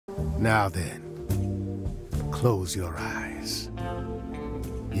Now then, close your eyes.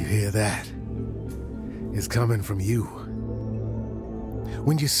 You hear that? It's coming from you.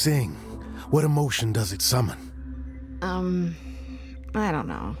 When you sing, what emotion does it summon? I don't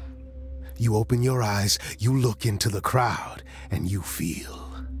know. You open your eyes, you look into the crowd, and you feel...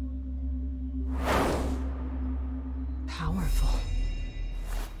 powerful.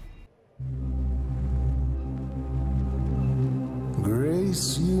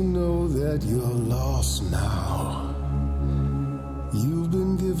 Grace, you know that you're lost now. You've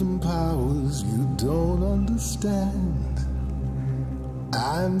been given powers you don't understand.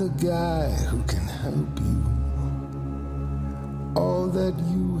 I'm the guy who can help you. All that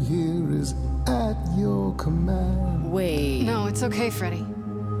you hear is at your command. Wait. No, it's okay, Freddy.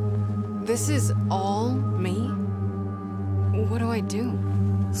 This is all me? What do I do?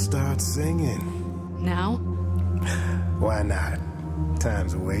 Start singing. Now? Why not?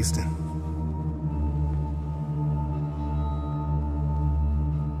 Time's a wasting.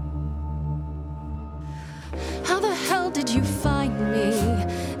 How the hell did you find me?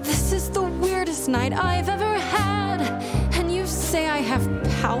 This is the weirdest night I've ever had. And you say I have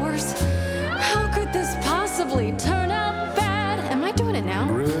powers? How could this possibly turn out bad? Am I doing it now?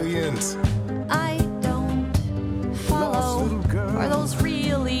 Brilliant. I don't follow. Are those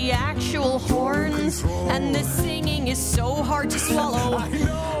really actual horns? And this singing is so hard to swallow.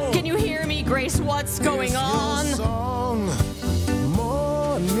 Can you hear me, Grace? What's going on? Song.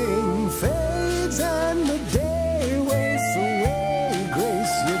 Morning fades and the day wastes away.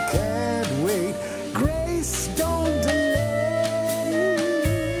 Grace, you can't wait. Grace, don't delay.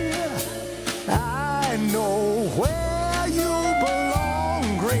 I know where you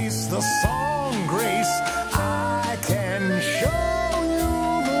belong, Grace, the song, Grace. I can show you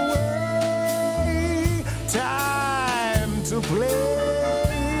the way. Time to play.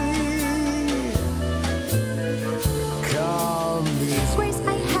 Grace,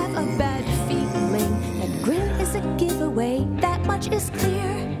 I have a bad feeling that Grim is a giveaway. That much is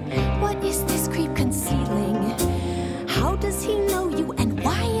clear. What is this creep concealing? How does he know you and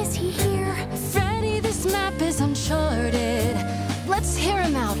why is he here? Freddy, this map is uncharted. Let's hear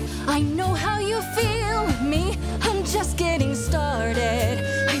him out. I know how you feel. Me, I'm just getting started.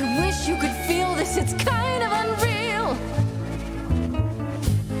 I wish you could feel this. It's kind of unreal.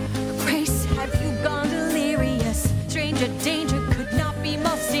 Grace, have you gone delirious? Stranger danger could not be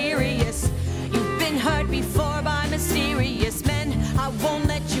more serious. You've been hurt before by mysterious men. I won't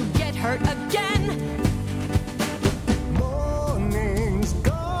let you get hurt again. Morning's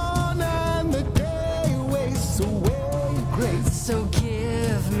gone and the day wastes away, Grace. So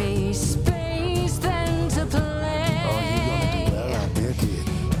give me space then to play. Oh, you gonna do that? I bet it.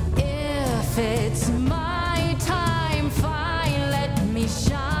 If it's my time, fine, let me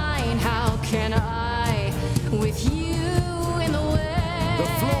shine. How can I, with you in the way? The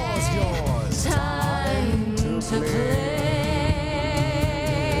floor's yours. Time to play.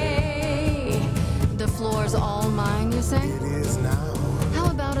 The floor's all mine, you say? It is now. How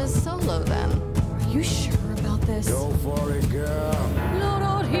about a solo then? Are you sure about this? Go for it, girl.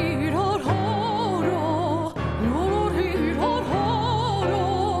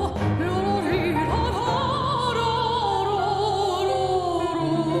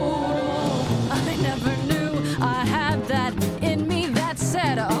 I never knew I had that in me. That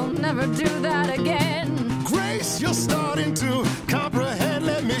said, I'll never do that again. Grace, you're starting to comprehend.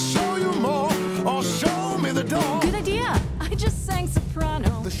 Let me show you more, or show me the door. Good idea. I just sang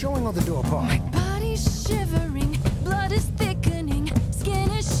soprano. The showing or the door part? My body's shivering, blood is thickening, skin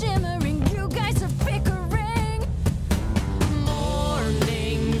is shimmering. You guys are bickering.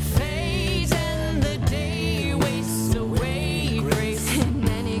 Morning fades and the day wastes away, Grace. In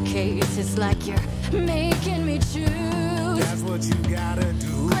any case, it's like you're making me choose. That's what you gotta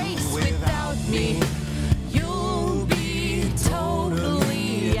do. Grace, without me, you'll be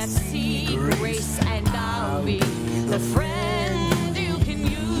totally at sea, Grace, and I'll be the friend you can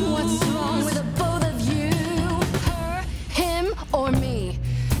use. What's wrong with the both of you? Her, him, or me?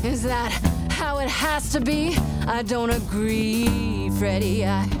 Is that how it has to be? I don't agree, Freddy.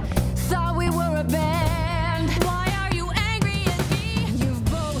 I thought we were a band. Why are you angry at me? You've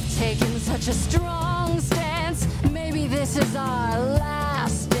both taken such a strong stance. Maybe this is our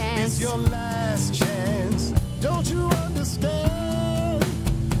last dance. It's your last chance. Don't you understand?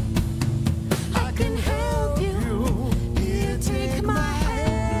 I can help you. Here, take my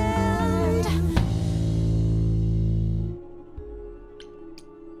hand.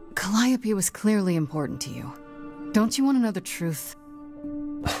 Calliope was clearly important to you. Don't you want to know the truth?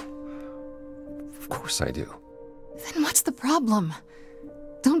 Of course I do. Then what's the problem?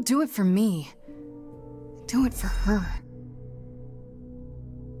 Don't do it for me. Do it for her.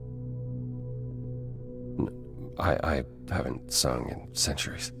 I haven't sung in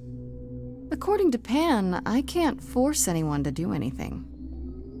centuries. According to Pan, I can't force anyone to do anything.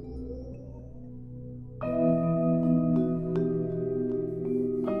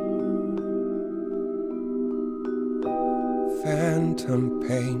 Phantom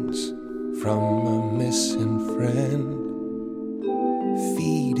pains from a missing friend,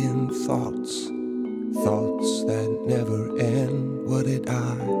 feeding thoughts, thoughts that never end. What did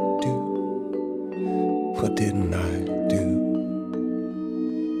I do? What didn't I do?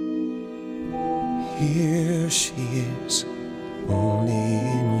 Here she is, only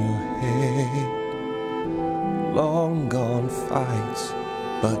in your head. Long gone fights,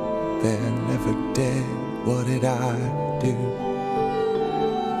 but they're never dead. What did I do?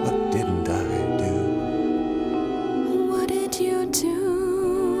 What didn't I do? What did you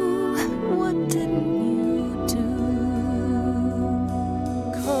do? What didn't you do?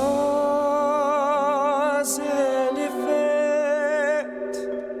 Cause and effect.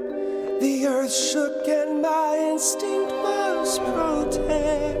 The earth shook and my instinct was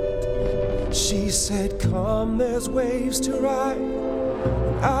protect. She said, come, there's waves to ride.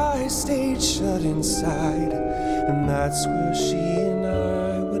 I stayed shut inside, and that's where she and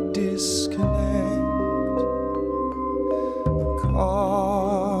I would disconnect.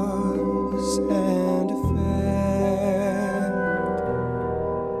 Cause and effect.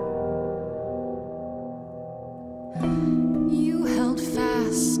 You held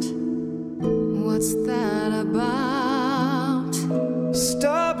fast. What's that about?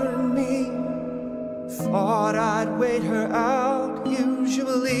 Stubborn me, thought I'd wait her out.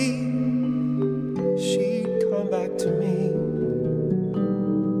 Usually, she'd come back to me.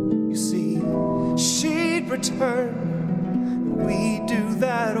 You see, she'd return, and we'd do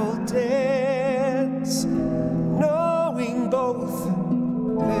that old dance, knowing both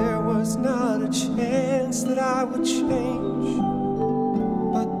there was not a chance that I would change,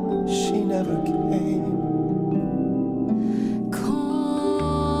 but she never came.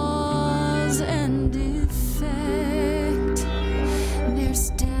 Cause and effect. There's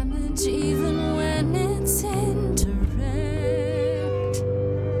damage even when it's indirect.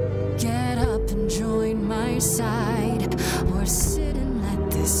 Get up and join my side, or sit and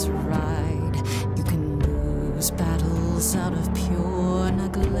let this ride. You can lose battles out of pure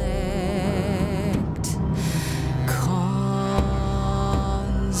neglect. Cause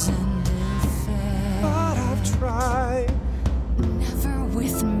and effect. But I've tried. Never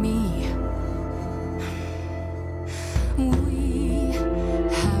with me. We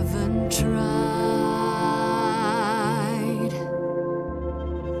haven't tried.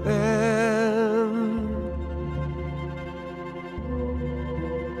 Then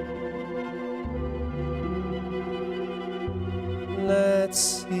let's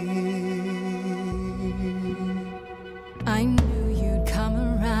see. I knew you'd come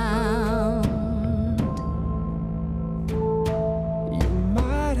around. You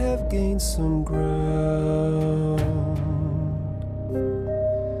might have gained some ground.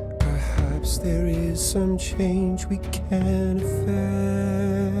 Perhaps there is some change we can affect.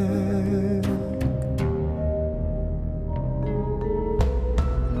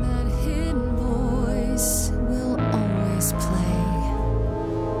 That hidden voice will always play.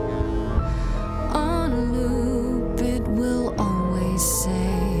 On a loop, it will always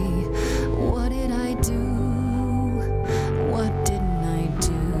say, what did I do? What didn't I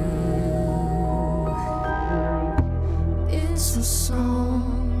do? It's a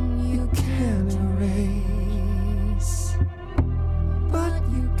song you can't erase, but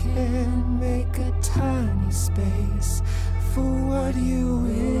you can make a tiny space for what you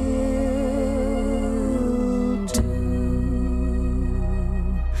will do.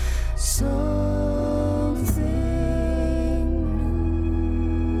 Something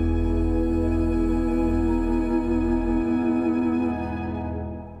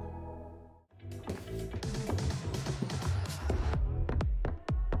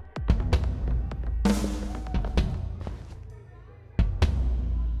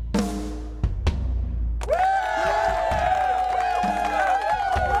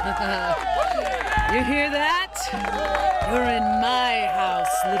You hear that? You're in my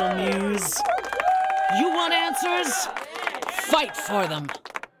house, little muse. You want answers? Fight for them.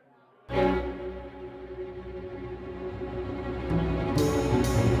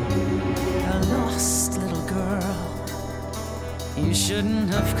 A lost little girl. You shouldn't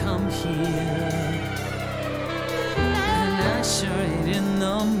have come here. And I sure ain't in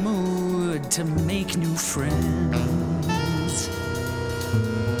the mood to make new friends.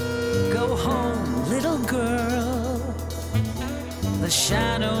 little girl, the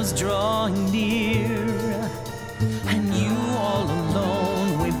shadows drawing near, and you all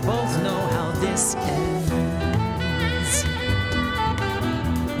alone. We both know how this ends.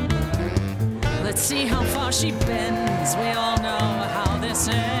 Let's see how far she bends. We all know how this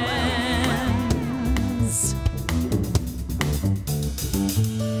ends.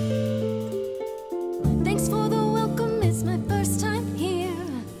 Thanks for the welcome, it's my first time here.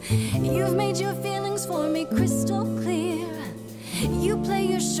 You've made your feelings for me crystal clear. You play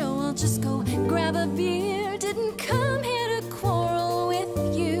your show, I'll just go grab a beer. Didn't come here to quarrel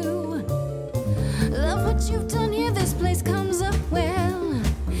with you. Love what you've done here, this place comes up well.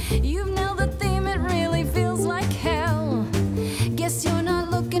 You've nailed the theme, it really feels like hell. Guess you're not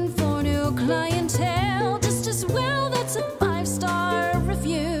looking for new clientele. Just as well, that's a 5-star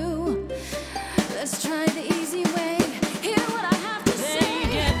review. Let's try the easy way, hear what I have to say.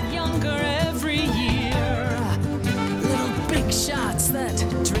 They get younger every year. Little big shots that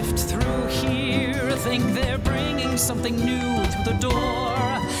drift through here think they're bringing something new through the door.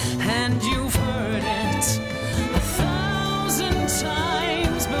 And you've heard it 1,000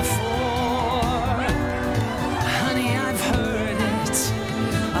 times before. Honey, I've heard it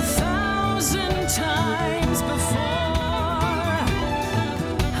 1,000 times before.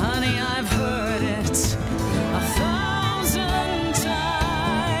 Honey, I've heard it 1,000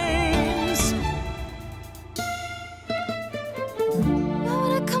 times. Why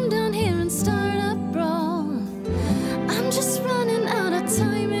would I come down here and start a brawl? I'm just running out of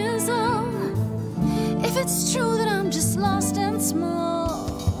time is all. If it's true that I'm just lost and small,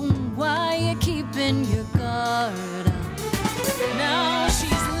 why you keeping your guard up? Now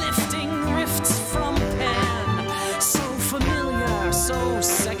she's lifting rifts from pen, so familiar, so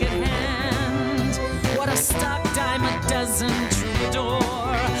secondhand. What a stock dime a dozen troubadour.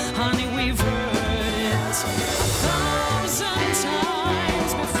 Honey, we've heard it 1,000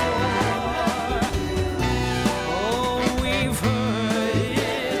 times before. Oh, we've heard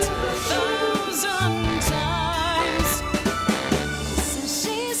it 1,000 times. Says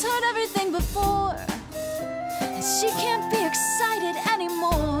she's heard everything before, and she can't be excited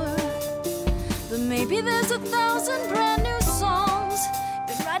anymore. But maybe there's 1,000 brand new songs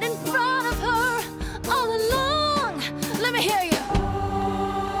been right in front of her all along. Let me hear you.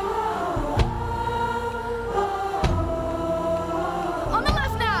 On the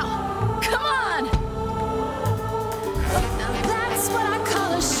left now. Come on. Now that's what I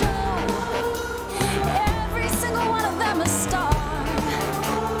call a show. Every single one of them a star.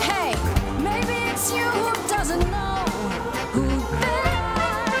 Hey, maybe it's you who doesn't know who they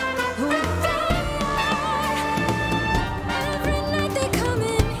are. Every night they come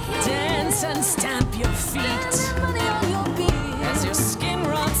in here. Dance and stamp your feet Money on your beat. as your skin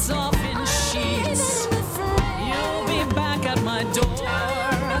rots off in sheets. You'll be back at my door,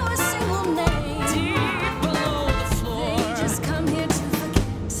 Know a single name. deep below the floor. They just come here to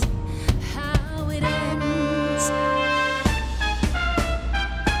forget how it ends.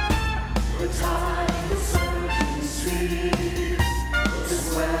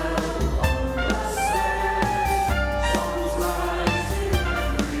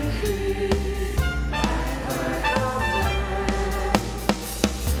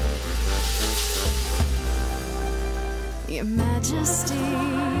 Your Majesty,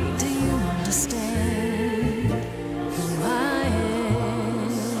 do you understand who I am?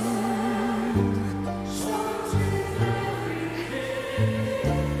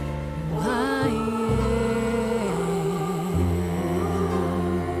 Who I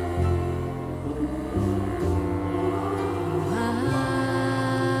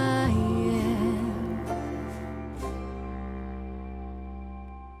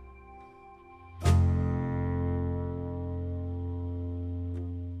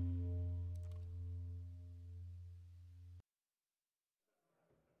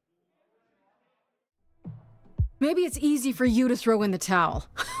Maybe it's easy for you to throw in the towel.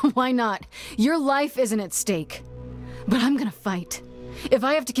 Why not? Your life isn't at stake. But I'm gonna fight. If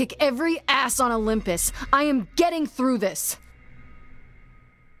I have to kick every ass on Olympus, I am getting through this.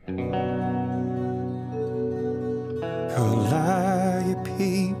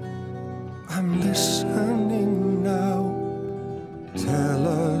 Calliope, I'm listening now. Tell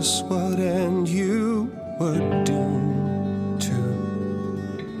us what end you were doomed to.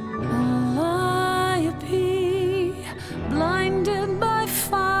 Calliope, blinded by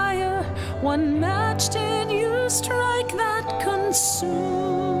fire, one match did you strike that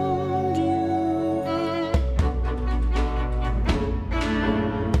consumed you.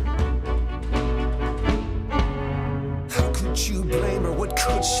 How could you blame her? What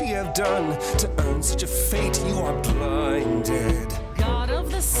could she she have done to earn such a fate? You are blinded. God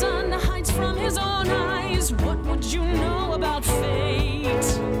of the sun hides from his own eyes. What would you know about fate?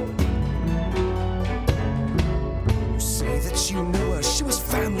 You say that you knew her, she was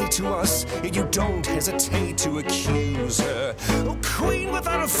family to us, yet you don't hesitate to accuse her. Oh, queen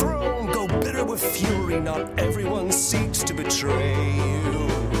without a throne, go bitter with fury. Not everyone seeks to betray you.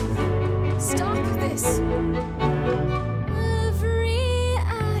 Stop this. Every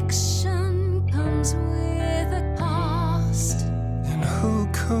action comes with a cost. And who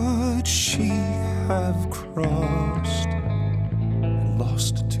could she have crossed and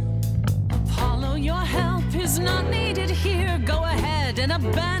lost to? Apollo, your help is not needed here. Go ahead and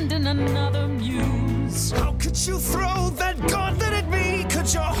abandon another muse. How could you throw that gauntlet at me?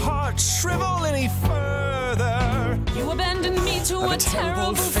 Could your heart shrivel any further? You abandoned me to a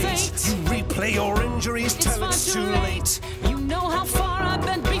terrible fate. You replay your injuries till it's too late. You know how far I've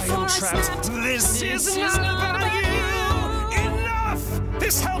been before I snapped. This is not about you. Enough!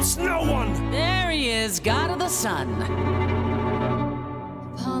 This helps no one. There he is, God of the sun.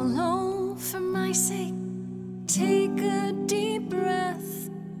 Apollo, for my sake, take a deep breath.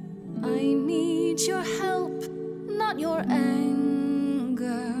 I need your help, not your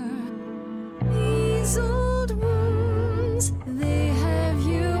anger. These old wounds, they have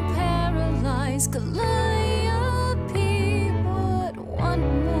you paralyzed. Calliope would want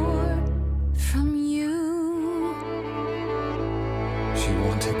more from you. She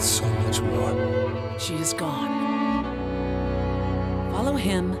wanted so much more. She is gone. Follow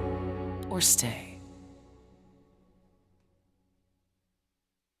him or stay.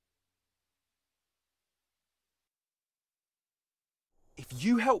 If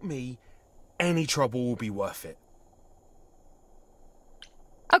you help me, any trouble will be worth it.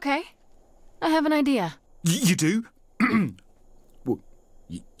 Okay, I have an idea. You do? Well,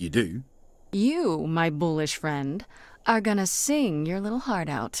 you do? You, my bullish friend, are gonna sing your little heart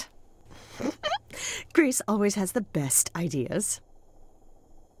out. Grace always has the best ideas.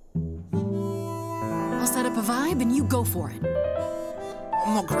 I'll set up a vibe and you go for it.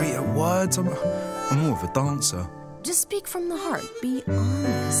 I'm not great at words. I'm more of a dancer. Just speak from the heart. Be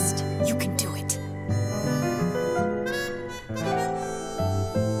honest. You can do it.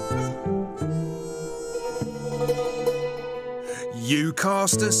 You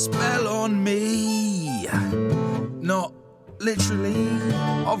cast a spell on me. Not literally,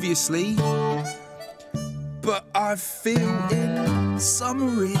 obviously. But I feel in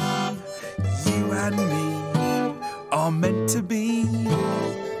summary, you and me are meant to be.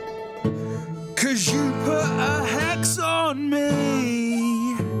 'Cause you put a hex on me.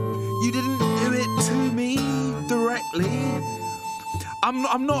 You didn't do it to me directly.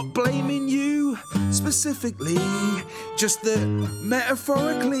 I'm not blaming you specifically, just that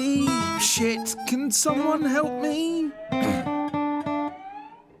metaphorically. Shit, can someone help me?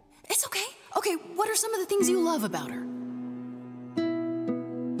 It's okay. Okay, what are some of the things you love about her?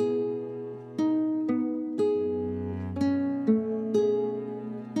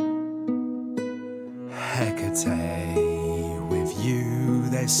 Hecate, with you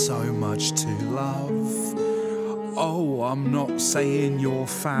there's so much to love. Oh, I'm not saying you're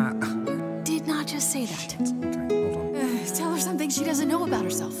fat. Did not just say that. Okay, hold on. Tell her something she doesn't know about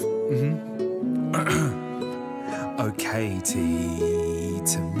herself. Oh, Katie,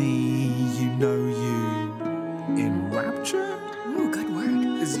 to me, you know you enrapture? Ooh, good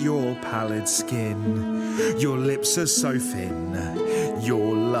word. Is your pallid skin, your lips are so thin,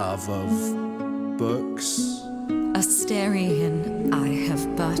 your love of books. Asterion, I have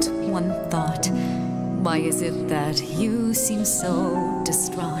but one thought. Why is it that you seem so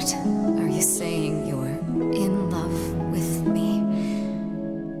distraught? Are you saying you're in love with me?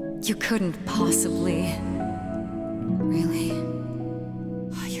 You couldn't possibly. Really?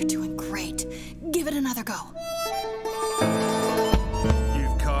 Oh, you're doing great. Give it another go.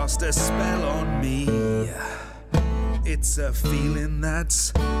 You've cast a spell on me. It's a feeling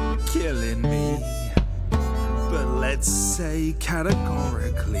that's killing me. But let's say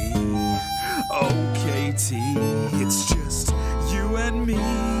categorically, oh, Katie, it's just you and me.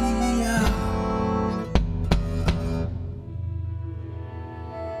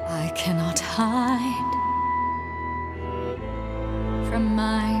 I cannot hide from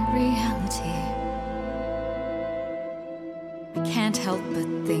my reality. I can't help but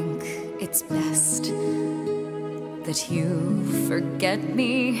think it's best that you forget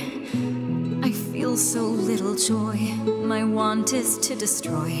me. I feel so little joy. My want is to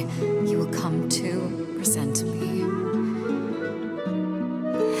destroy. You will come to resent me.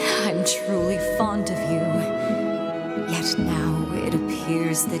 I'm truly fond of you, yet now it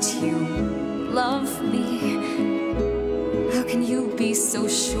appears that you love me. How can you be so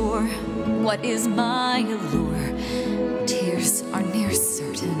sure? What is my allure? Tears are near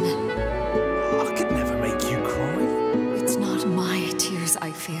certain. I could never make you cry. It's not my tears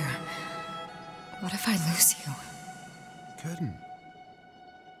I fear. What if I lose you? Couldn't.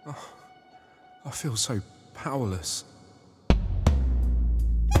 Oh, I feel so powerless.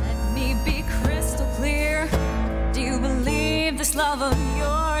 Let me be crystal clear. Do you believe this love of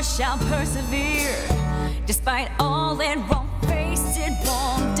yours shall persevere? Despite all it won't face, it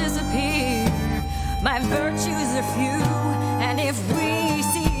won't disappear. My virtues are few, and if we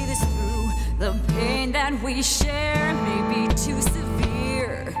see this through, the pain that we share may be too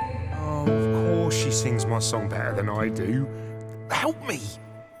severe. Oh, of course she sings my song better than I do. Help me!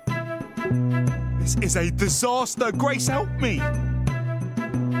 This is a disaster. Grace, help me!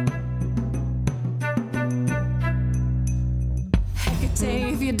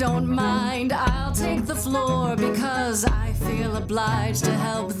 Hecate, if you don't mind, I'll take the floor because I feel obliged to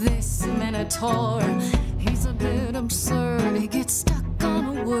help this Minotaur. He's a bit absurd, he gets stuck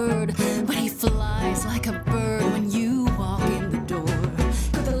on a word, but he flies like a bird when you walk in the door.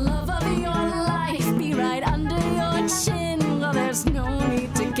 Could the love of your life be right under your chin? Well, there's no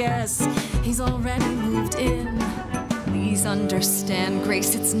need to guess, he's already moved in. Please understand,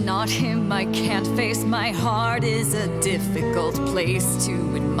 Grace, it's not him I can't face. My heart is a difficult place to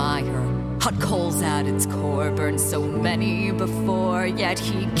admire. Hot coals at its core, burned so many before, yet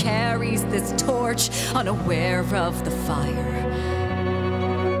he carries this torch, unaware of the fire.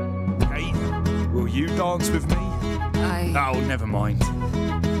 Hey, will you dance with me? Oh, never mind.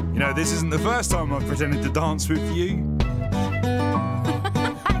 You know, this isn't the first time I've pretended to dance with you.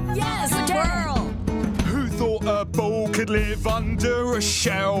 Yes, twirl! Who thought a ball could live under a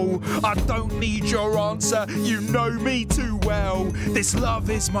shell? I don't need your answer, you know me too well. This love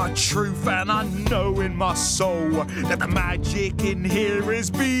is my truth, and I know in my soul that the magic in here is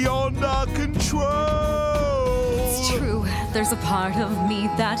beyond our control. It's true, there's a part of me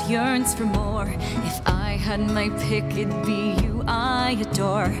that yearns for more. If I had my pick, it'd be you I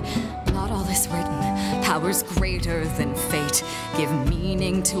adore. Not all is written, powers greater than fate give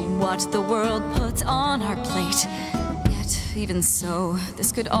meaning to what the world puts on our plate. Yet, even so,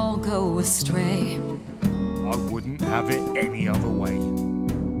 this could all go astray. I wouldn't have it any other way.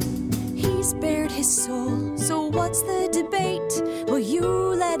 He's bared his soul, so what's the debate? Will you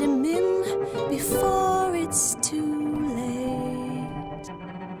let him in before it's too late?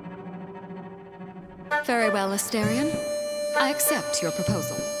 Very well, Asterion. I accept your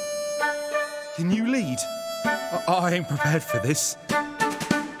proposal. Can you lead? I ain't prepared for this.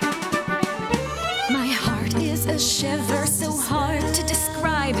 My heart is a shiver so hard to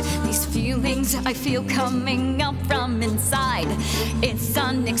describe. These feelings I feel coming up from inside. It's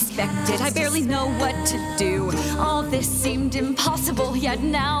unexpected, I barely know what to do. All this seemed impossible, yet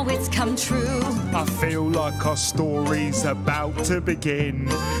now it's come true. I feel like our story's about to begin.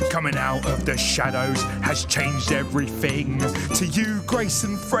 Coming out of the shadows has changed everything. To you, Grace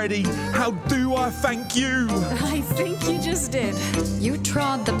and Freddie, how do I thank you? I think you just did. You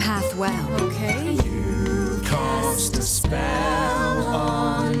trod the path well. Okay. You cast a spell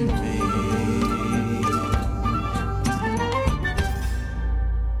on me.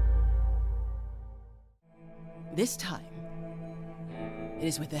 This time, it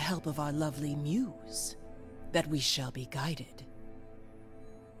is with the help of our lovely muse that we shall be guided.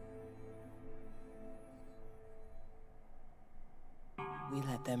 We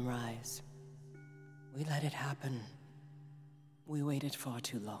let them rise. We let it happen. We waited far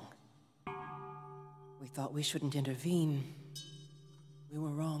too long. We thought we shouldn't intervene. We were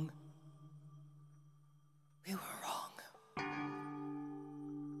wrong. We were wrong.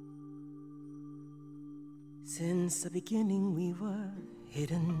 Since the beginning we were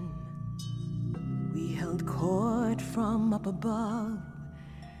hidden. We held court from up above.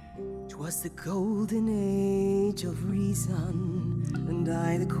 'Twas the golden age of reason, and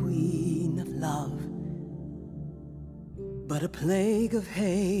I the queen of love. But a plague of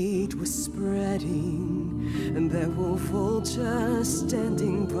hate was spreading, and there were vultures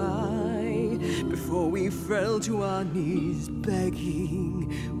standing by. Before we fell to our knees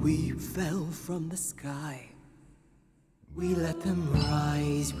begging, we fell from the sky. We let them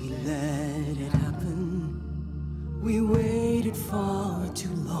rise, we let it happen. We waited far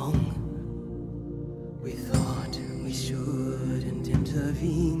too long. We thought we shouldn't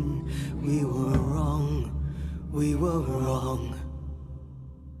intervene. We were wrong. We were wrong.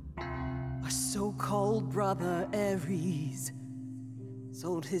 Our so-called brother Ares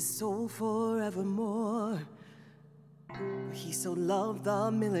sold his soul forevermore. He so loved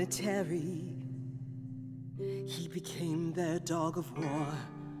the military, he became their dog of war.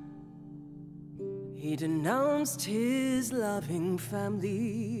 He denounced his loving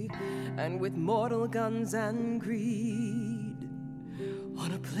family, and with mortal guns and greed,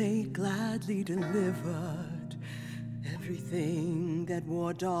 on a plate gladly delivered everything that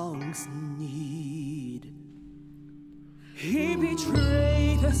war dogs need. He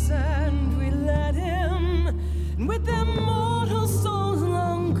betrayed us and we let him, and with their mortal souls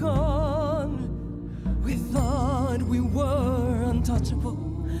long gone, we thought we were untouchable.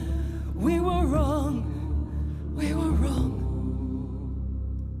 We were wrong, we were wrong.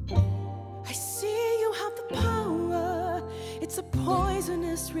 I see you have the power, it's a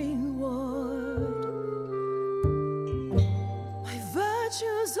poisonous reward. My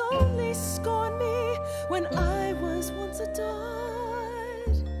virtues only scorn me when I was once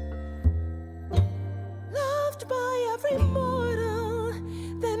adored, loved by every mortal,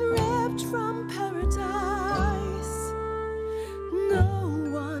 then ripped from paradise. No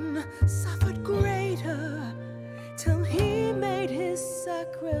one suffered greater till he made his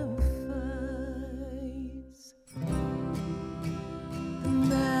sacrifice. The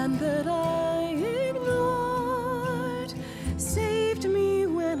man that I ignored saved me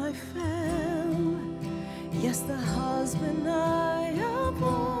when I fell. Yes, the husband I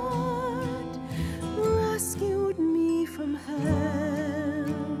abhorred rescued me from hell.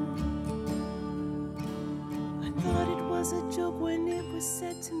 I thought it was a joke when it was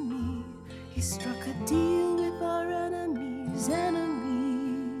said to me, he struck a deal with our enemy's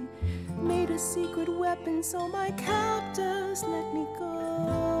enemy, made a secret weapon so my captors let me go.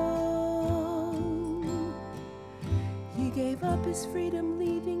 He gave up his freedom,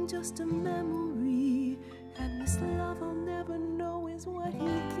 leaving just a memory, and this love I'll never know is what he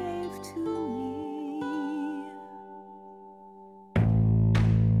gave to me.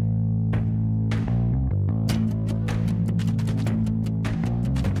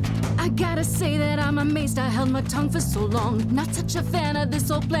 I gotta say that I'm amazed I held my tongue for so long. Not such a fan of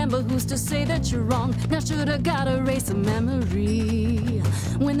this old plan, but who's to say that you're wrong? Now shoulda gotta erase a memory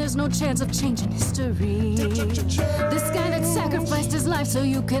when there's no chance of changing history. This guy that sacrificed his life so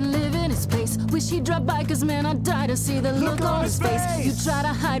you can live in his place, wish he'd drop by, cause man, I'd die to see the look on his face. You try to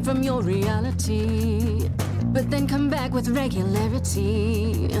hide from your reality, but then come back with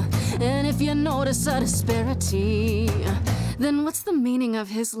regularity. And if you notice a disparity, then what's the meaning of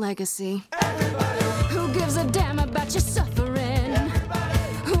his legacy? Everybody. Who gives a damn about your suffering? Everybody.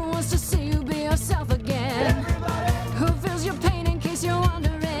 Who wants to see you be yourself again? Everybody. Who feels your pain in case you're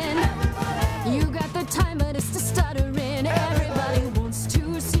wondering? Everybody. You got the time, but it's the stuttering. Everybody wants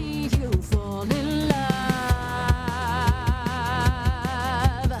to see you fall in love.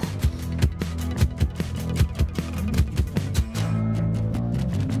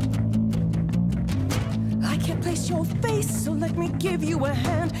 I can't place your face, so let me give you a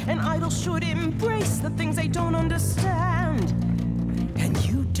hand. An idol should embrace the things they don't understand. And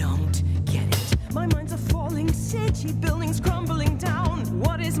you don't get it. My mind's a falling city, buildings crumbling down.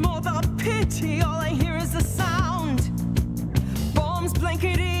 What is more, the pity, all I hear is the sound. Bombs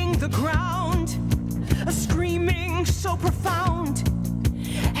blanketing the ground, a screaming so profound.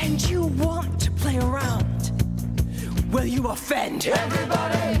 And you want to play around. Well, you offend.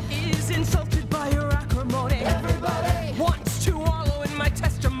 Everybody is insulted by your acrimony. Everybody wants to wallow in my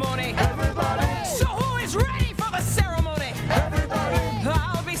testimony. Everybody. So who is ready for the ceremony? Everybody.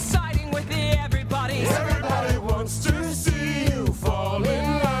 I'll be siding with the everybody. Everybody wants to see you fall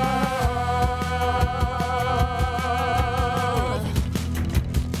in love.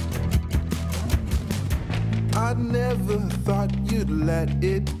 I never thought you'd let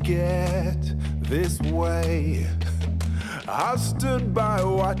it get this way. I stood by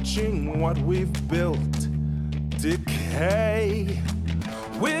watching what we've built decay.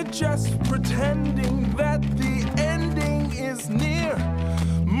 We're just pretending that the ending is near.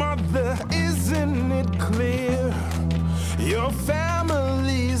 Mother, isn't it clear? Your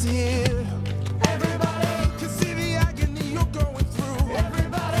family's here. Everybody can see the agony you're going through.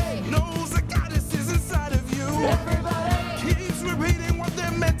 Everybody knows a goddess is inside of you. Everybody keeps repeating what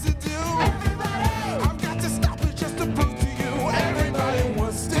they're meant to do. Everybody, I've got to stop it just to prove to you. Everybody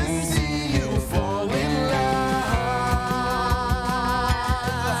wants to see you fall in love.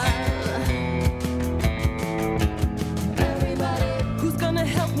 Everybody, who's gonna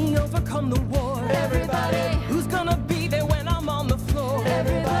help me overcome the war? Everybody, who's gonna be there when I'm on the floor?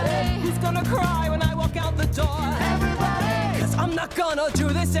 Everybody, who's gonna cry when I walk out the door? Everybody, cause I'm not gonna do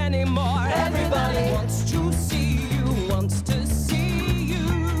this anymore. Everybody wants to see you, wants to see you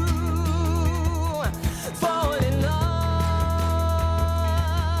fall in love.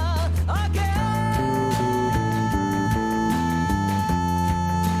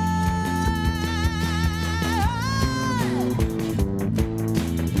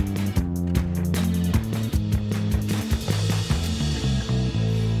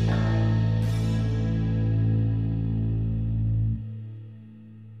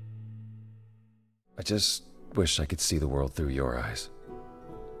 I just wish I could see the world through your eyes.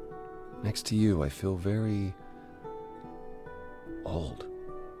 Next to you, I feel very old.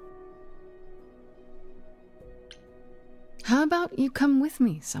 How about you come with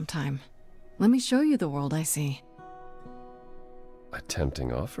me sometime? Let me show you the world I see. A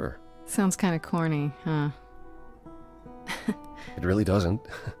tempting offer. Sounds kind of corny, huh? It really doesn't.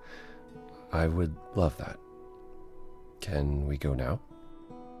 I would love that. Can we go now?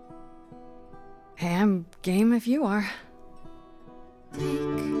 Hey, I'm game if you are. Take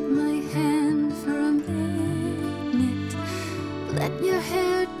my hand for a minute. Let your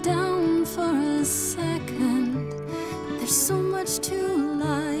hair down for a second. There's so much to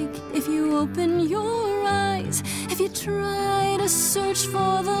like if you open your eyes. If you try to search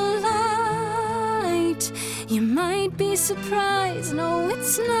for the light, you might be surprised. No,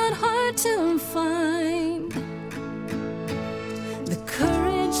 it's not hard to find. The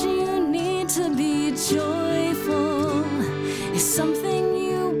courage you need to be joyful is something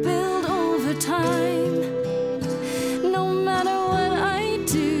you build over time. No matter what I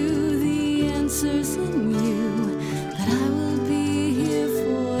do, the answer's in you. That I will be here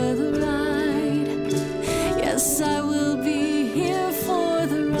for the ride. Yes, I will be here for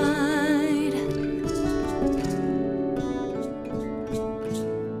the ride.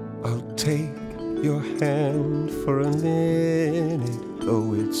 I'll take your hand for a minute,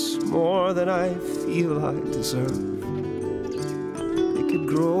 though it's more than I feel I deserve. It could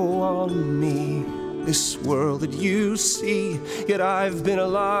grow on me, this world that you see, yet I've been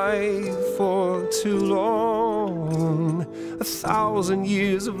alive for too long. 1,000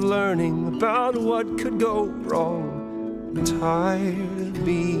 years of learning about what could go wrong. I'm tired of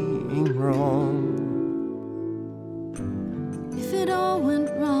being wrong. If it all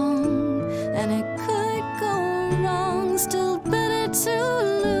went wrong, and it could go wrong, still better to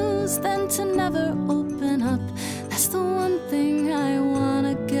lose than to never open up. That's the one thing I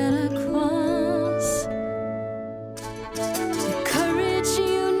wanna get across. The courage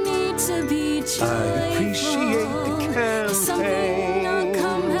you need to be joyful. I appreciate the campaign. Something I'll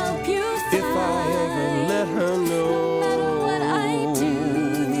come help you find. If I ever let her know. No matter what I do,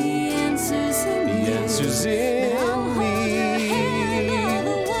 the answer's in you. The answer's in me.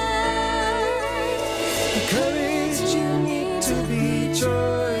 The courage you need to be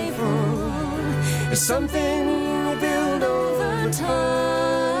joyful is something you build over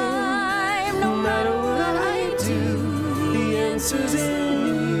time. No matter what I do, the answer's in you.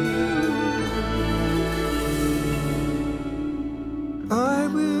 I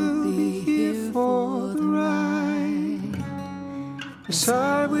will be here for the ride. Yes,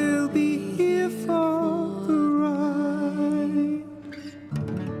 I will be here for the ride.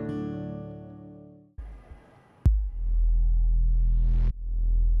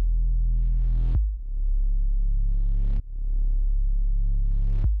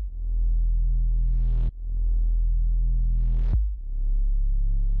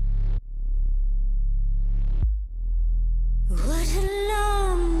 What a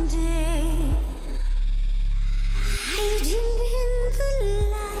long day, hiding in the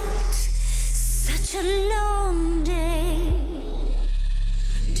light. Such a long day,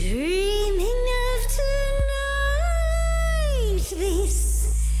 dreaming of tonight. This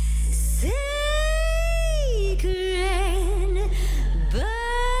sacred bite.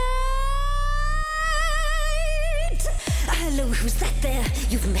 Hello, who's that there?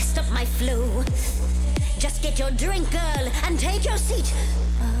 You've messed up my flow. Just get your drink, girl, and take your seat.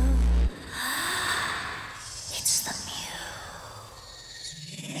 Oh, it's the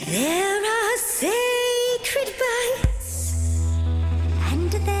muse. There are sacred bites,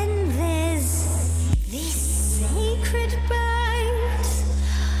 and then there's this sacred bite.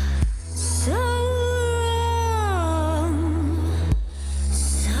 So wrong,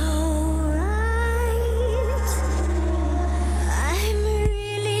 so right. I'm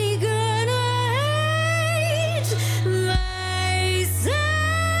really gonna hate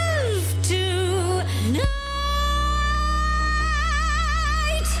myself tonight.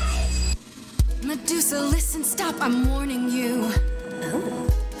 Medusa, listen, stop, I'm warning you.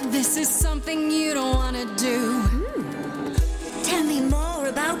 This is something you don't wanna do. Tell me more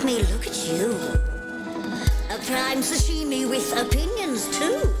about me, look at you. A prime sashimi with opinions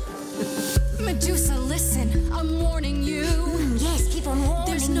too. Medusa, listen, I'm warning you. Yes, keep on warning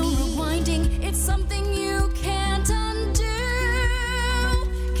There's no me. Rewinding, it's something you can't undo.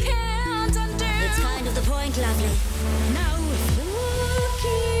 Can't undo. It's kind of the point, lovely. Now look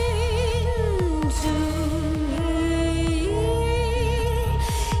into me.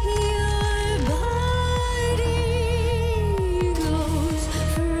 Your body goes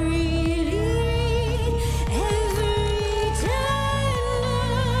freely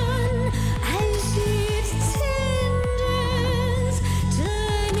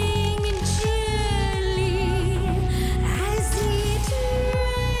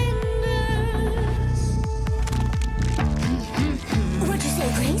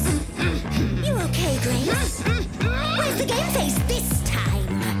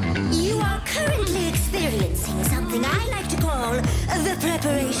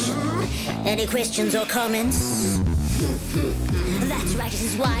preparation. Any questions or comments? That's right, it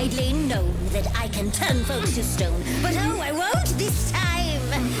is widely known that I can turn folks to stone. But oh, I won't this time.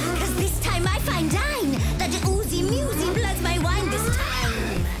 Cause this time I find dine that oozy musy bloods my wine this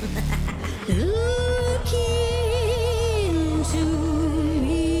time. Look into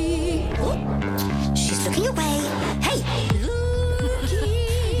me. Oh, she's looking away. Hey, look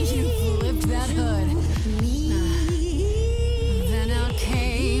You flipped that hood. Then out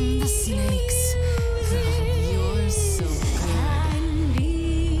came the snakes. You're so good.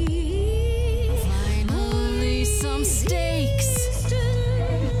 Finally, some stakes.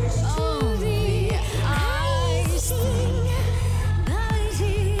 Oh, the ice thing.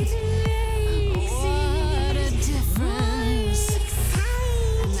 What a difference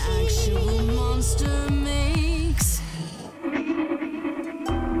an actual monster makes.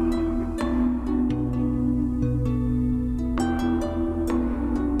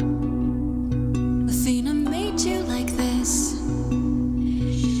 Athena made you like this.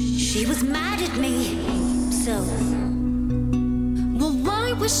 She was mad at me. So, Well,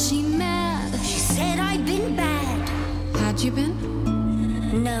 why was she mad? she said I'd been bad. Had you been?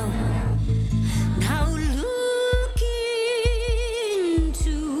 No. Now look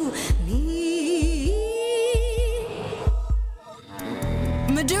into me.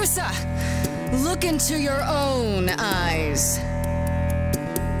 Medusa, look into your own eyes.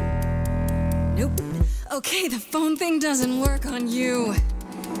 Nope. Okay, the phone thing doesn't work on you.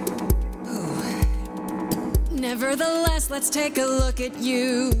 Oh. Nevertheless, let's take a look at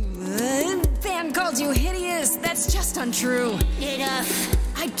you. Fan called you hideous. That's just untrue. Enough.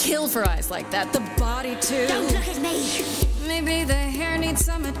 I'd kill for eyes like that. The body, too. Don't look at me. Maybe the hair needs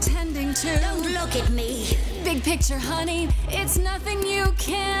some attending to. Don't look at me. Big picture, honey. It's nothing you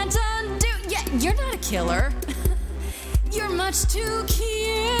can't undo. Yeah, you're not a killer. You're much too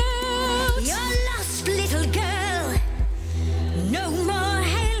cute. You're lost, little girl. No more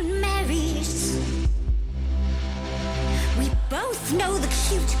Hail Marys. We both know the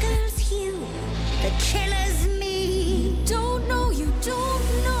cute girl's you. The killer's me. Don't know, you don't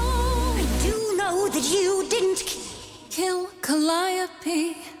know. I do know that you didn't Kill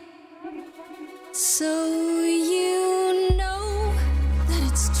Calliope. So you know that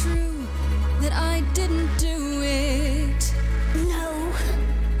it's true that I didn't do it. No.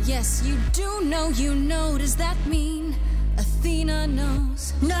 Yes, you do know, you know. Does that mean Athena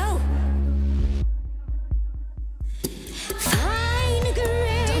knows? No. Fine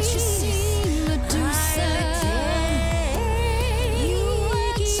grace. Don't you see, Medusa? You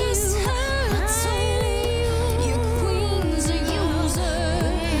are just her tool. Your queen's a user.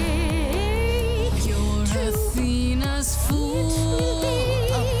 You're Athena's fool.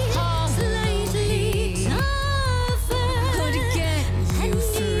 Apology could get you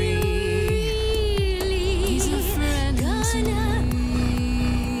free. He's a friend to me.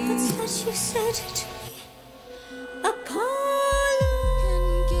 That's what you said to me. Apollo Can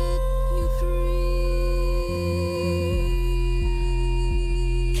get you free.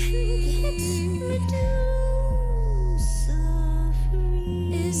 Medusa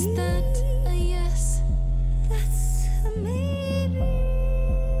free. Is that a yes? That's a maybe.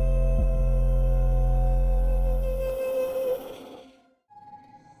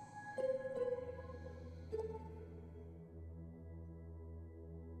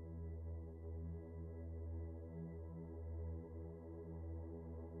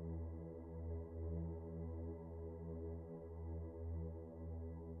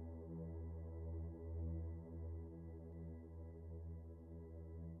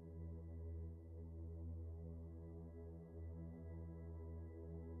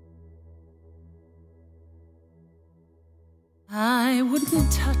 I wouldn't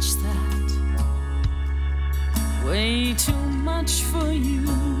touch that. Way too much for you.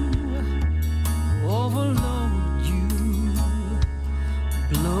 Overload you.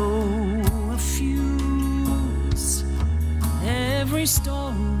 Blow a fuse. Every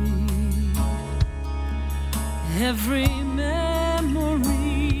story, every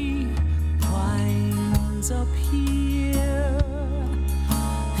memory winds up here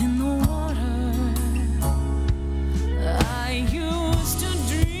in the water. I used to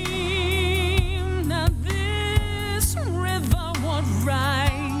dream that this river would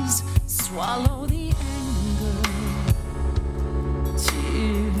rise, swallow the anger,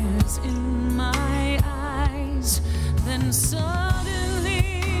 tears in my eyes. Then suddenly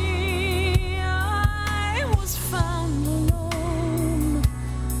I was found alone.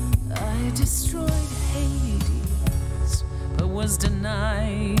 I destroyed Hades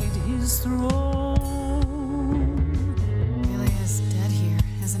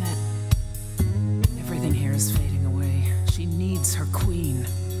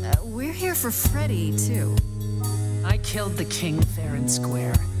for Freddy, too. I killed the king fair and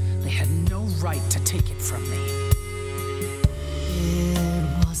square. They had no right to take it from me.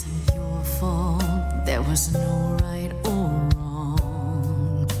 It wasn't your fault. There was no right or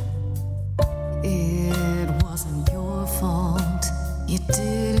wrong. It wasn't your fault. You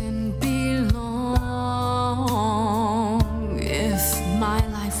didn't belong. If my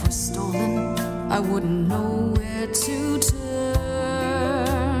life was stolen, I wouldn't know where to turn.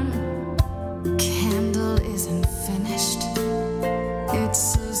 Candle isn't finished.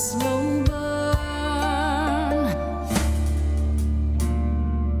 It's a slow burn.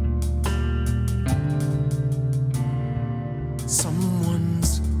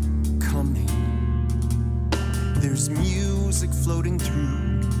 Someone's coming. There's music floating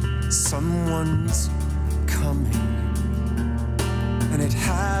through. Someone's coming. And it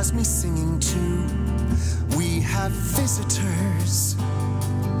has me singing too. We have visitors.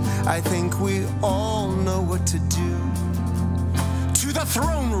 I think we all know what to do. To the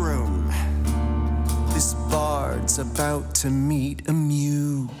throne room. This bard's about to meet a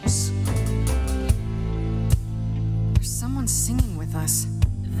muse. There's someone singing with us.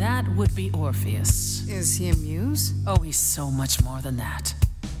 That would be Orpheus. Is he a muse? Oh, he's so much more than that.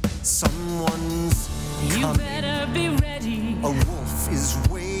 Someone's You coming. better be ready. A wolf is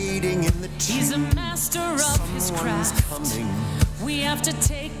waiting in the tube. He's a master of his Someone's craft. coming. We have to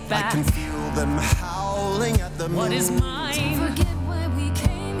take I back can feel them howling at the moon. what is mine. Forget why we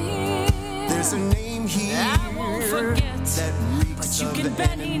came here. There's a name here I won't forget, that reeks but you of can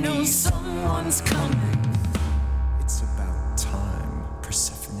bet he enemy. knows someone's coming. It's about time,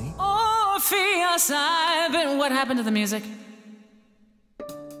 Persephone. Orpheus, I've been. What happened to the music?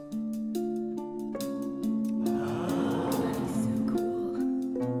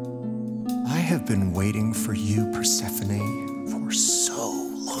 I have been waiting for you, Persephone, for so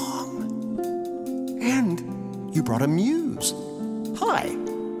long. And you brought a muse. Hi.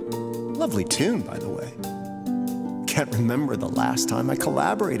 Lovely tune, by the way. Can't remember the last time I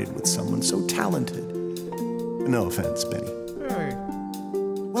collaborated with someone so talented. No offense, Benny.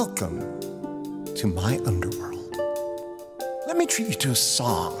 Welcome to my underworld. Let me treat you to a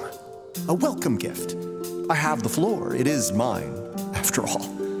song, a welcome gift. I have the floor. It is mine, after all.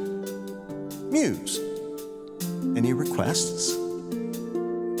 Muse, any requests?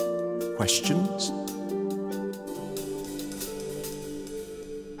 Questions?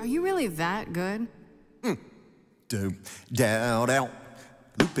 Are you really that good? Down,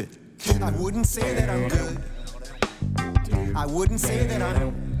 loop it. I wouldn't say that I'm good. I wouldn't say that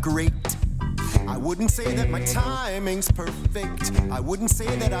I'm great. I wouldn't say that my timing's perfect. I wouldn't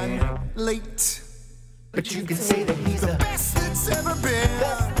say that I'm late. But you can say that he's the best that's ever been.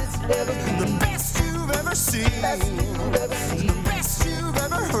 The best you've ever seen. The best you've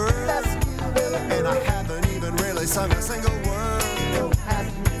ever heard. And I haven't even really sung a single word.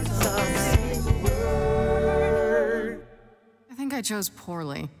 I think I chose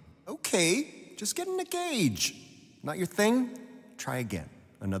poorly. Okay, just getting a gauge. Not your thing? Try again.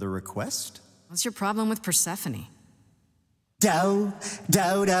 Another request? What's your problem with Persephone? Do,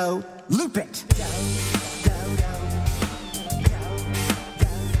 loop it.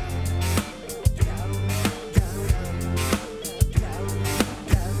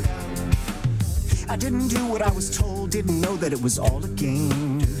 I didn't do what I was told, didn't know that it was all a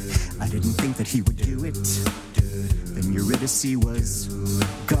game. I didn't think that he would do it. Then Eurydice was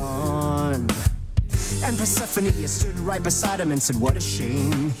gone. And Persephone, you stood right beside him and said, what a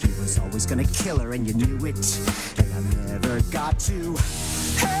shame. He was always gonna kill her and you knew it. And I never got to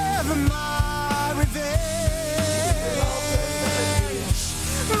have my revenge.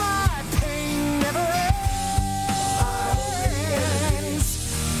 My pain never ends.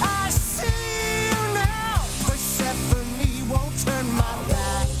 I see you now. Persephone won't turn my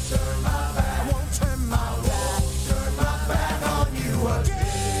back. I won't turn my back on you again.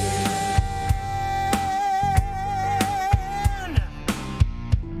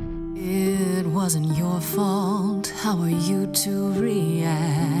 It wasn't your fault. How are you to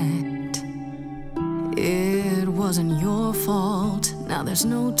react? It wasn't your fault. Now there's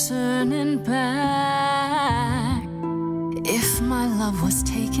no turning back. If my love was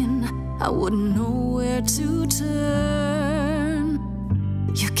taken, I wouldn't know where to turn.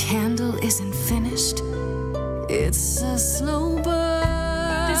 Your candle isn't finished. It's a slow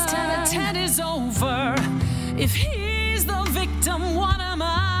burn. This tete-a-tete is over. If he's the victim, what am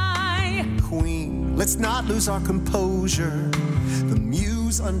I? Queen, let's not lose our composure. The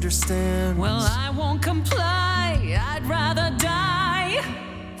muse understands. Well, I won't comply. I'd rather die.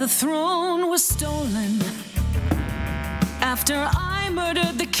 The throne was stolen after I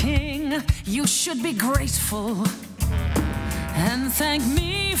murdered the king, you should be grateful and thank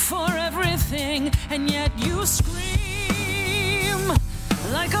me for everything. And yet you scream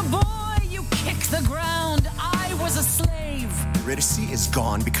like a boy, you kick the ground. I was a slave. Eurydice is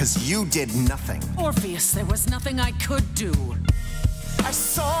gone because you did nothing. Orpheus, there was nothing I could do. I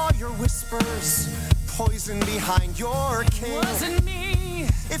saw your whispers, poison behind your king. It wasn't me.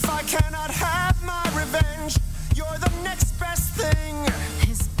 If I cannot have my revenge, you're the next best thing.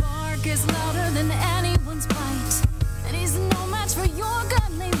 His bark is louder than anyone's bite, and he's no match for your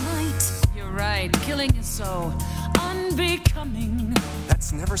godly might. You're right, killing is so unbecoming.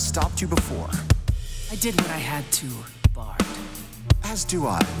 That's never stopped you before. I did what I had to, Bard. As do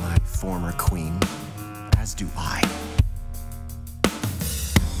I, my former queen. As do I.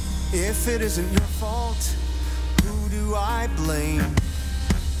 If it isn't your fault, who do I blame?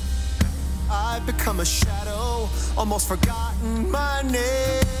 I've become a shadow, almost forgotten my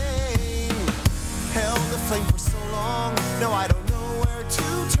name. Held the flame for so long, now I don't know where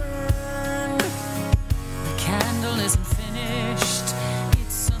to turn. The candle isn't finished,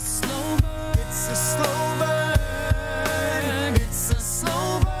 it's a slow burn. It's a slow burn. It's a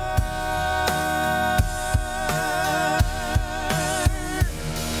slow burn.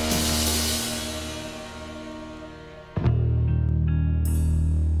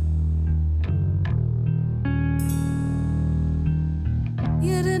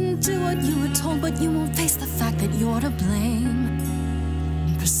 You didn't do what you were told, but you won't face the fact that you're to blame.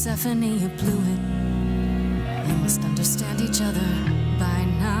 Persephone, you blew it. You must understand each other by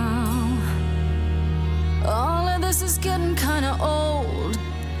now. All of this is getting kinda old.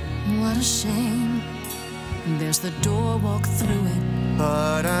 What a shame. There's the door, walk through it.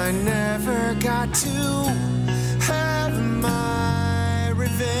 But I never got to have my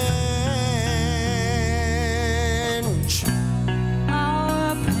revenge.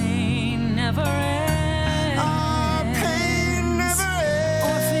 Our pain never ends. Our pain never ends.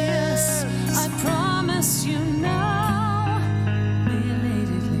 Orpheus, I promise you now,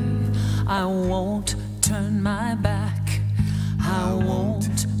 belatedly, I won't turn my back. I won't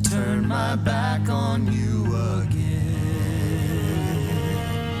turn my back on you again.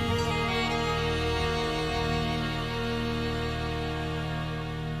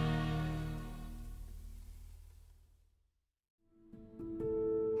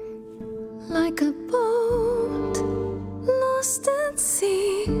 Like a boat lost at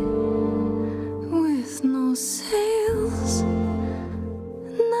sea, with no sails,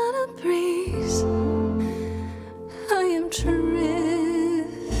 not a breeze. I am drifting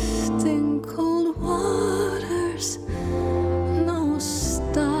cold waters, no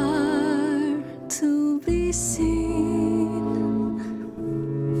star to be seen.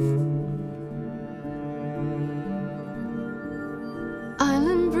 I'll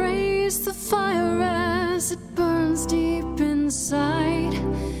embrace the fire as it burns deep inside,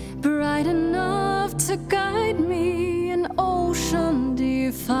 bright enough to guide me, an ocean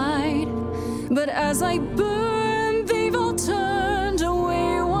defied. But as I burn, they've all turned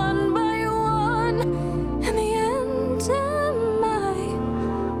away one by one. In the end, am I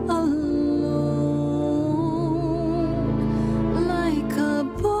alone? Like a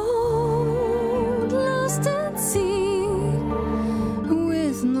boat lost at sea,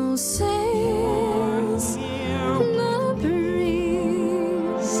 with no sails, no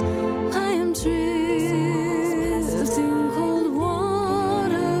breeze. I am drifting cold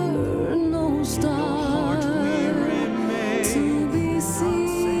water, no star to be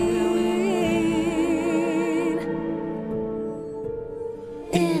seen.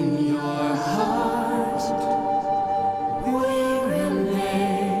 In your heart, we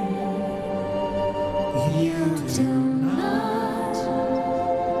remain. You do not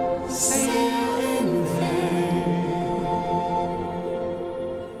sail in vain.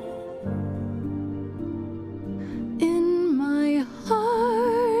 In my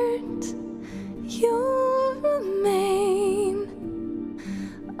heart, you remain.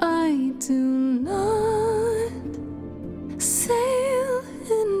 I do not sail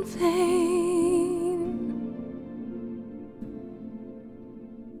in vain.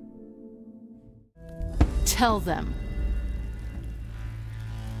 Tell them.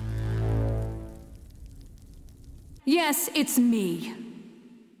 Yes, it's me.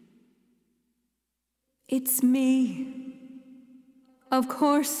 It's me. Of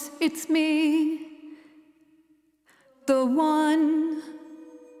course, it's me. The one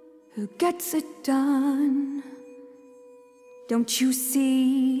who gets it done. Don't you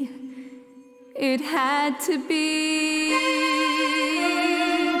see? It had to be.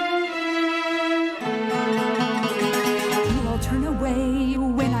 You all turn away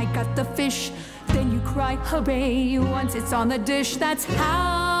fish. Then you cry, hooray, once it's on the dish. That's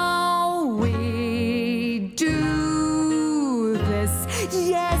how we do this.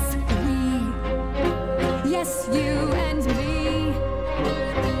 Yes, we. Yes, you and me.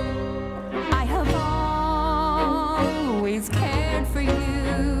 I have always cared for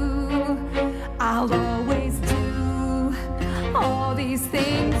you. I'll always do all these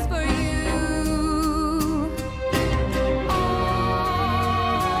things for you.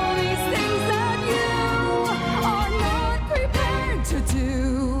 All these things that you are not prepared to do.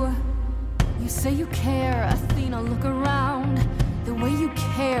 You say you care, Athena, look around. The way you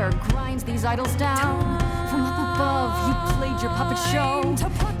care grinds these idols down. From up above, you played your puppet show.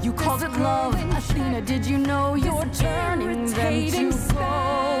 You called it love. Athena, did you know you're turning them to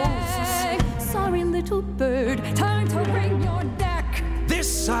ghosts? Sorry, little bird, time to ring your deck.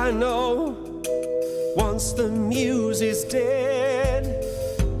 This I know, once the muse is dead,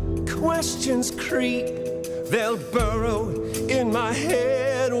 questions creep, they'll burrow in my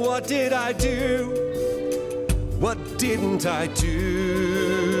head. What did I do? What didn't I do?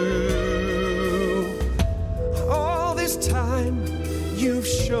 All this time, you've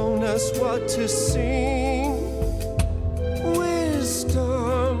shown us what to sing.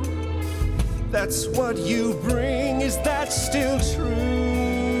 Wisdom, that's what you bring. Is that still true?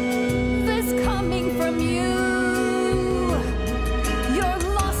 This coming from you. You're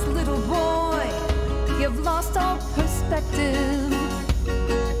lost, little boy. You've lost all perspective.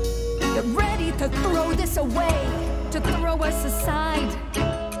 You're ready to throw this away, to throw us aside.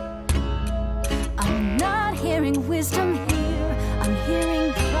 I'm not hearing wisdom here, I'm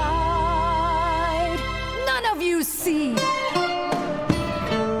hearing pride. None of you see.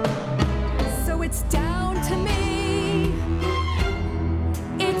 So it's down to me.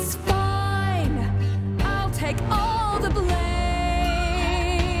 It's fine. I'll take all the blame.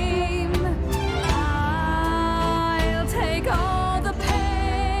 I'll take all the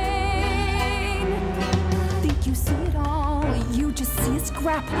pain. Think you see it all? You just see a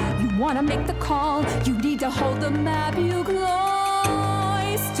scrap. You wanna make the call. You need to hold the map. You cloistered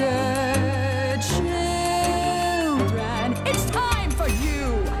children. It's time for you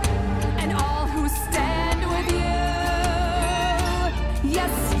and all who stand with you.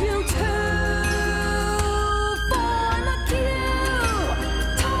 Yes, you too. Form a queue.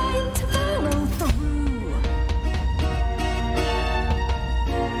 Time to follow through.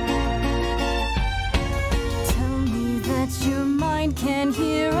 Tell me that your mind can't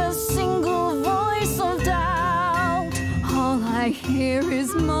hear a single voice of doubt. All I hear is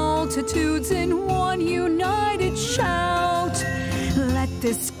multitudes in one united shout. Let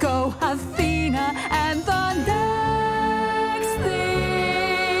this go, Athena, and the next thing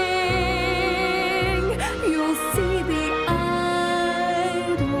you'll see the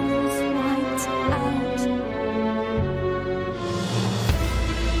idols wiped out.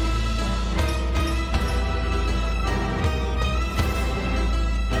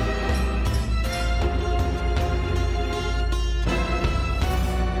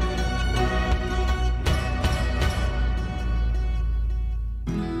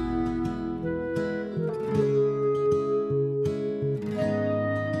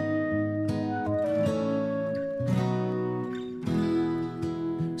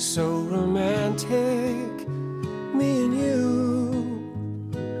 So romantic, me and you.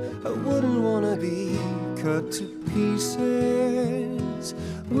 I wouldn't wanna be cut to pieces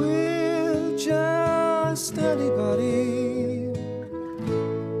with just anybody.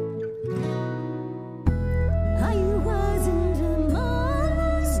 I wasn't a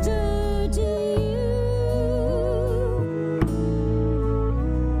monster to you,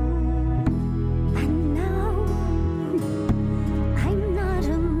 and now I'm not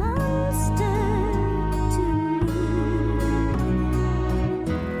a monster to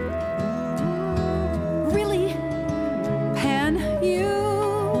Really? Pan, you?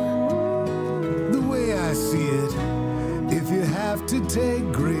 The way I see it, if you have to take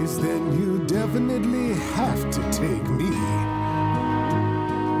Grace, then you definitely have to take me.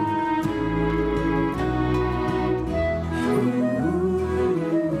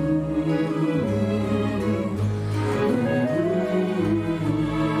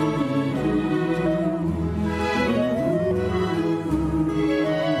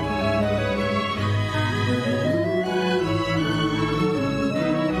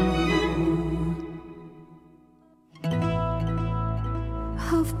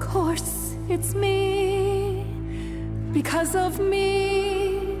 Of course, it's me. Because of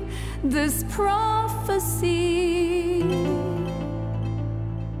me, this prophecy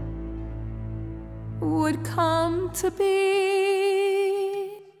would come to be.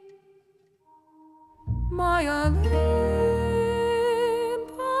 My Olympus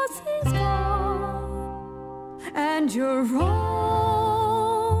is gone, and you're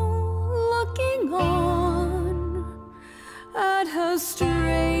all looking on at a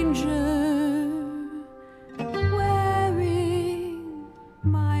stranger wearing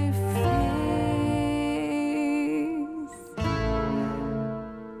my face.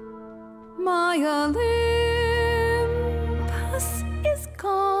 My Olympus is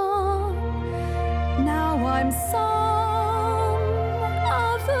gone. Now I'm some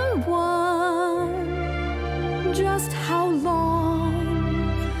other one. Just how long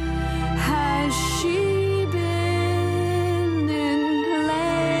has she been in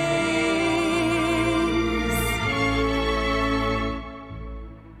place?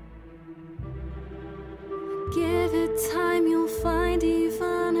 Give it time, you'll find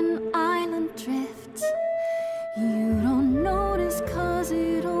even an island drift. You don't notice 'cause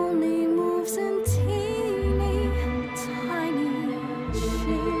it only moves in teeny tiny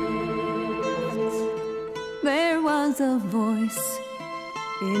shifts. There was a voice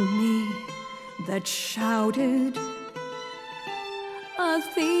in me that shouted,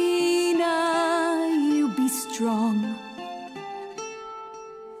 Athena, you be strong.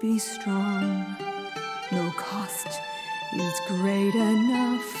 Be strong. No cost is great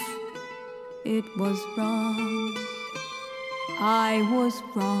enough. It was wrong. I was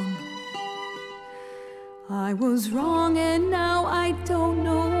wrong. I was wrong, and now I don't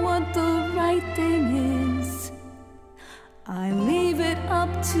know what the right thing is. I leave it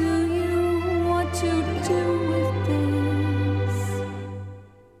up to you what to do with this.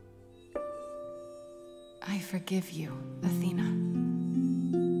 I forgive you, Athena.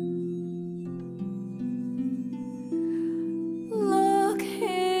 Look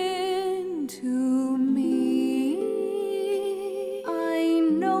into me. I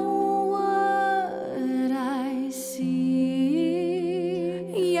know what I see.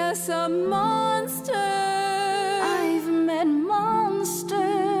 Yes, a monster. I've met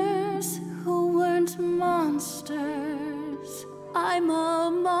monsters who weren't monsters. I'm a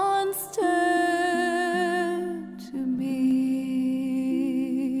monster to me.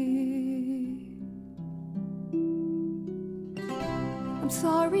 I'm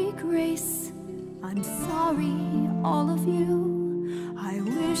sorry, Grace. I'm sorry, all of you. I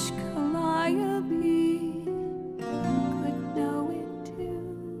wish Calliope could know it too.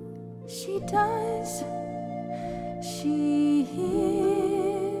 She does. She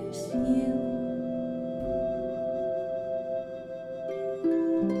hears you.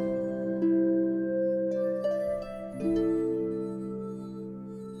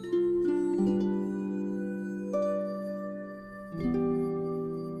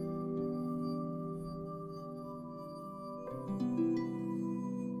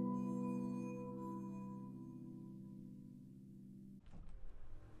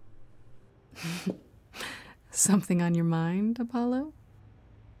 Something on your mind, Apollo?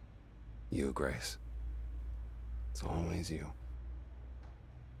 You, Grace. It's always you.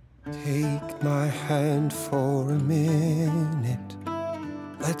 Take my hand for a minute.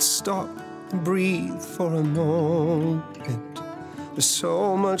 Let's stop and breathe for a moment. There's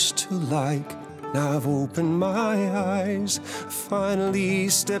so much to like. Now I've opened my eyes, finally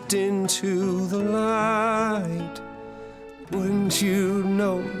stepped into the light. Wouldn't you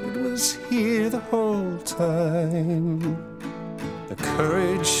know it was here the whole time? The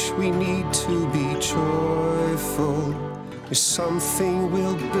courage we need to be joyful is something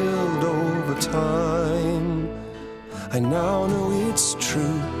we'll build over time. I now know it's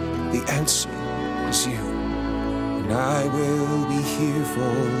true, the answer is you, and I will be here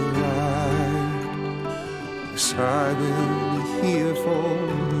for the ride. Yes, I will be here for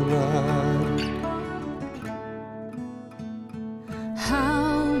the ride.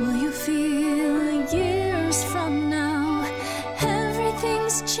 How will you feel years from now?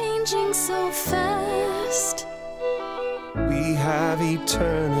 Everything's changing so fast. We have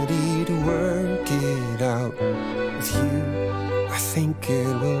eternity to work it out. With you, I think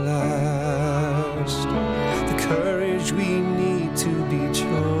it will last. The courage we need to be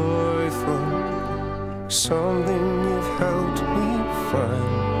joyful, something you've helped me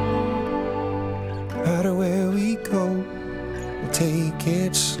find. No matter where we go, we'll take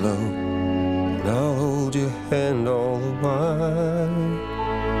it slow, and I'll hold your hand all the while.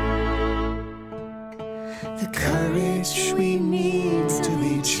 The courage we need to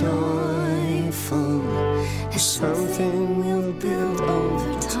be joyful is something we'll build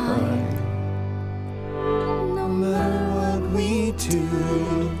over time. No matter what we do,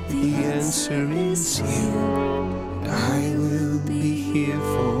 the answer is you, and I will be here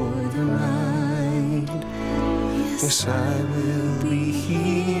for the ride. Yes, I will be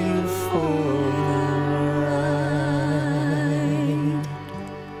here for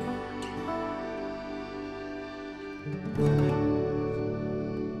the ride.